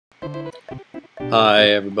Hi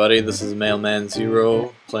everybody, this is Mailman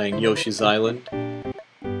Zero playing Yoshi's Island.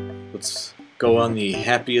 Let's go on the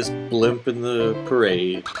happiest blimp in the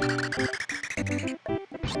parade.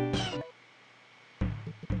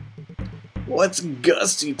 What's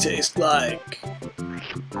Gusty taste like?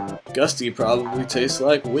 Gusty probably tastes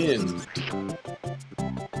like wind.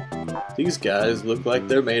 These guys look like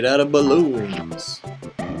they're made out of balloons.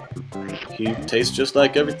 He tastes just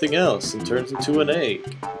like everything else and turns into an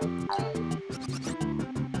egg.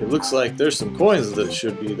 It looks like there's some coins that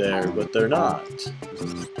should be there, but they're not.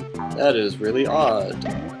 That is really odd.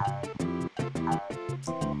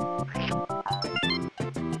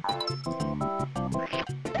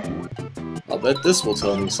 I'll bet this will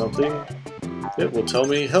tell me something. It will tell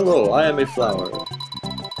me, hello, I am a flower.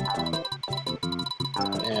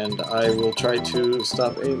 And I will try to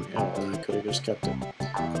stop aiming. Oh, I could have just kept it.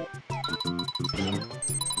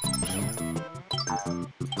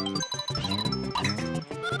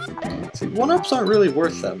 See, 1-ups aren't really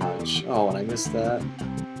worth that much. Oh, and I missed that.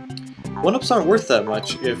 1-ups aren't worth that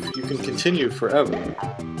much if you can continue forever.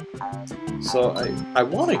 So I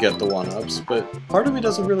want to get the 1-ups, but part of me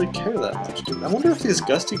doesn't really care that much. Dude, I wonder if these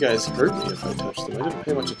Gusty guys hurt me if I touch them. I didn't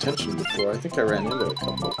pay much attention before. I think I ran into a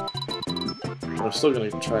couple. But I'm still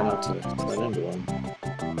going to try not to run into them.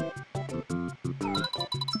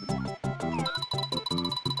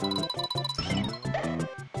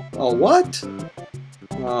 Oh, what?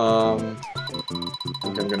 I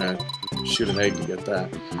think I'm gonna shoot an egg to get that.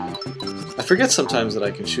 I forget sometimes that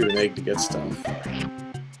I can shoot an egg to get stuff.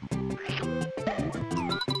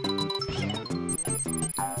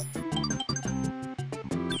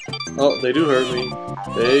 Oh, they do hurt me.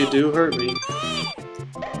 They do hurt me.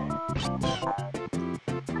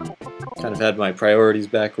 Kind of had my priorities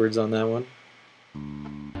backwards on that one.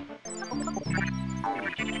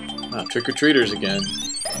 Ah, trick-or-treaters again.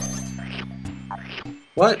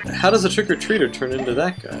 What? How does a trick-or-treater turn into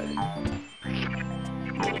that guy?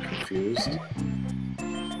 I'm a little confused.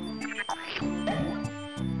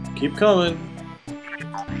 Keep coming.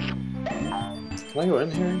 Can I go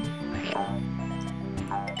in here? No.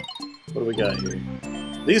 What do we got here?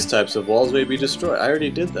 These types of walls may be destroyed. I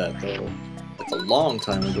already did that, though. That's a long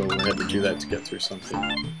time ago we had to do that to get through something.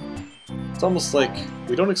 It's almost like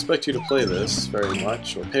we don't expect you to play this very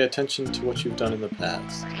much, or pay attention to what you've done in the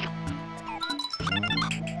past.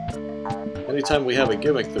 Anytime we have a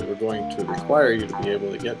gimmick that we're going to require you to be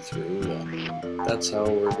able to get through, that's how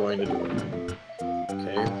we're going to do it.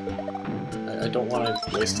 Okay. I don't want to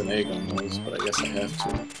waste an egg on those, but I guess I have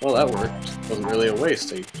to. Well, that worked. It wasn't really a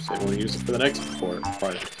waste. I was able to use it for the next part.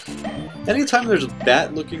 Anytime there's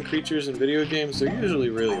bat-looking creatures in video games, they're usually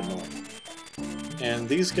really annoying. And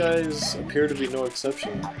these guys appear to be no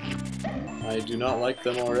exception. I do not like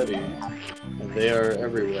them already, and they are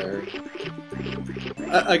everywhere.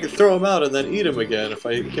 I could throw them out and then eat them again if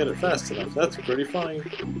I get it fast enough. That's pretty funny.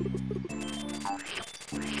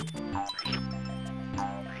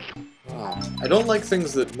 I don't like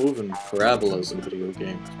things that move in parabolas in video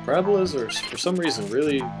games. Parabolas are, for some reason,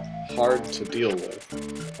 really hard to deal with.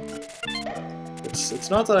 It's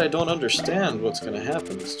not that I don't understand what's going to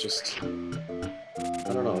happen, it's just...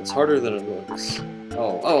 I don't know, it's harder than it looks.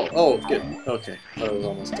 Oh, get... Okay, I thought I was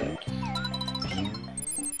almost dead.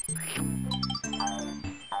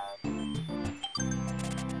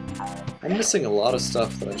 I'm missing a lot of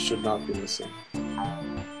stuff that I should not be missing.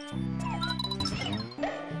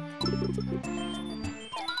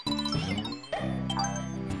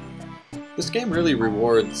 This game really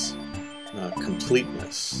rewards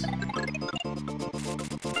completeness.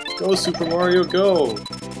 Go, Super Mario, go!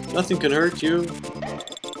 Nothing can hurt you.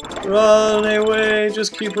 Run away!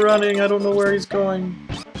 Just keep running, I don't know where he's going.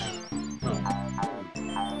 Oh.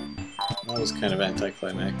 That was kind of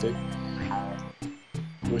anticlimactic.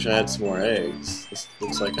 Wish I had some more eggs. This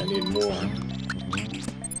looks like I need more.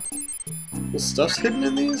 The stuff's hidden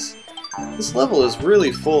in these? This level is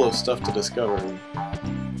really full of stuff to discover.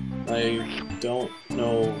 I don't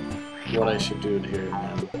know what I should do here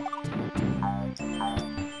now.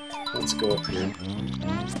 Let's go up here.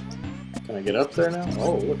 Can I get up there now?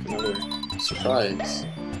 Oh, look, another surprise.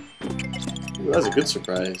 Ooh, that was a good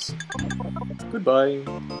surprise. Goodbye.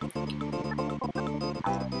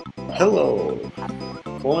 Hello.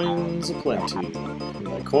 Coins aplenty.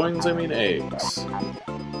 By coins, I mean eggs.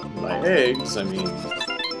 By eggs, I mean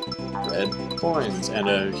red coins and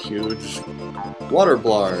a huge water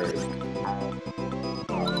blarg.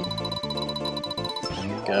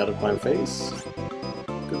 Get out of my face.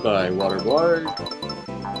 Goodbye, water blarg.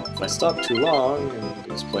 If I stop too long in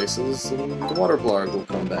these places, then the water blarg will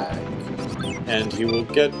come back. And he will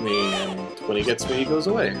get me, and when he gets me, he goes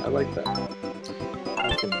away. I like that.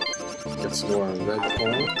 I can get some more red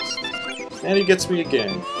coins. And he gets me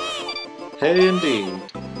again. Hey, indeed.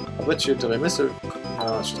 I bet you, did I miss it?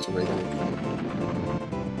 No, it's just a regular coin.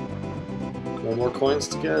 No more coins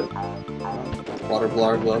to get? Water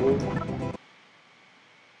blarg level?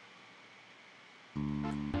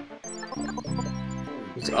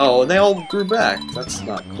 Oh, and they all grew back. That's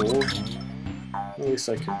not cool. At least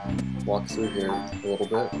I can walk through here a little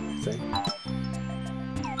bit, I think.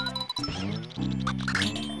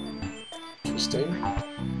 Interesting.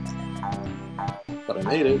 But I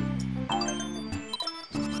made it.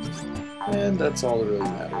 And that's all that really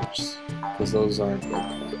matters. Because those aren't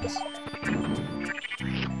red coins.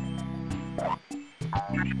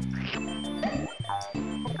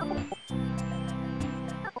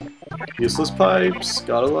 Useless pipes,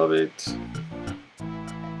 gotta love it.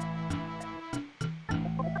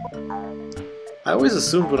 I always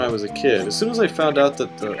assumed when I was a kid, as soon as I found out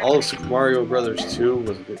that all of Super Mario Bros. 2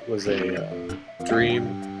 was a dream,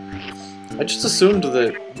 I just assumed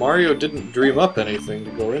that Mario didn't dream up anything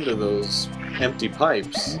to go into those empty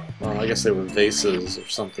pipes. Well, I guess they were vases or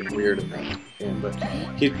something weird in that game, but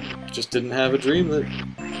he just didn't have a dream that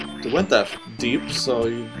went that deep, so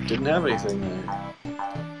he didn't have anything there.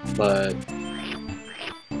 But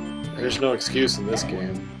there's no excuse in this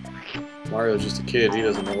game. Mario's just a kid, he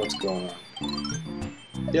doesn't know what's going on.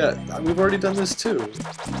 Yeah, we've already done this too.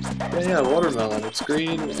 Yeah, watermelon. It's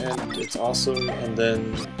green and it's awesome, and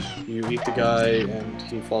then you eat the guy and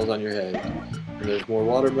he falls on your head. And there's more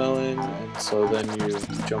watermelon, and so then you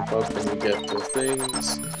jump up and you get the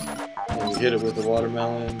things, and you hit it with the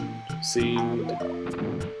watermelon seed,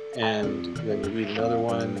 and then you eat another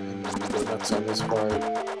one, and then you go nuts on this part.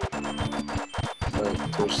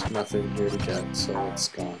 But there's nothing here to get, so it's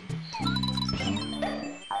gone.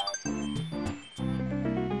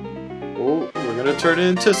 Oh, we're gonna turn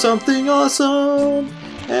into something awesome!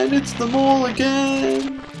 And it's the mole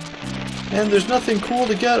again! And there's nothing cool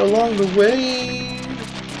to get along the way!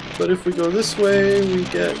 But if we go this way, we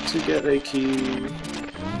get to get a key.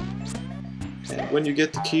 And when you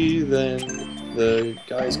get the key, then the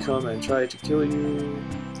guys come and try to kill you,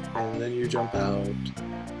 and then you jump out.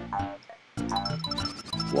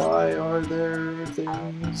 Why are there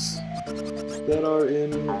things that are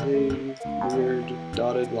in a weird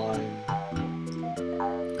dotted line?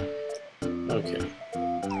 Okay.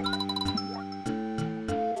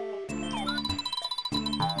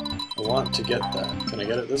 I want to get that. Can I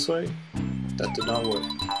get it this way? That did not work.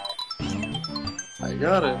 I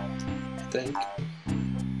got it, I think.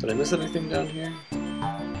 Did I miss anything down here?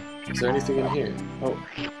 Is there anything in here? Oh,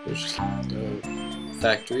 there's just a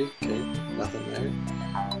factory. Okay, nothing there.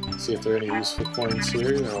 See if there are any useful coins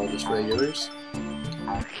here. They're all just regulars.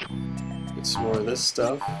 Get some more of this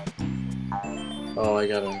stuff. Oh, I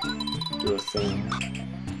gotta do a thing.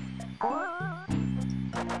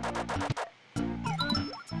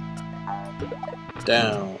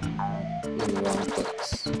 Down in the wrong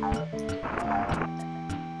place.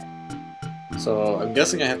 So I'm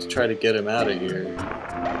guessing I have to try to get him out of here.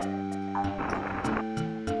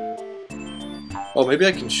 Oh, maybe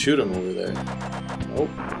I can shoot him over there. Nope.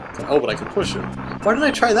 Oh, but I can push him. Why didn't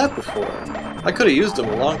I try that before? I could have used him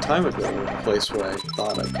a long time ago in a place where I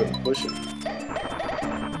thought I couldn't push him.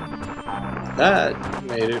 That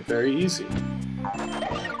made it very easy.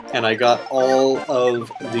 And I got all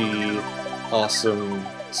of the awesome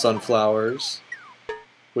sunflowers,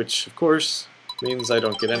 which of course means I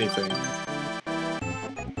don't get anything.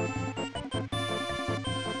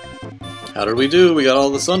 How did we do? We got all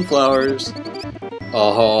the sunflowers.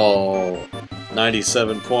 Oh,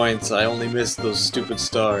 97 points. I only missed those stupid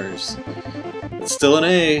stars. It's still an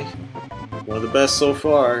A. One of the best so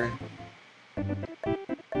far.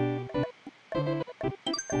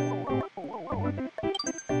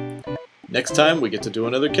 Next time we get to do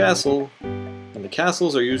another castle, and the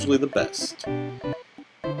castles are usually the best.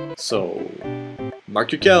 So,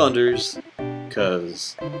 mark your calendars,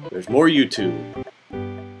 because there's more YouTube.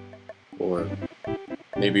 Or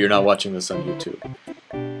maybe you're not watching this on YouTube.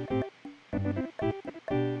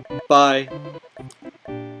 Bye!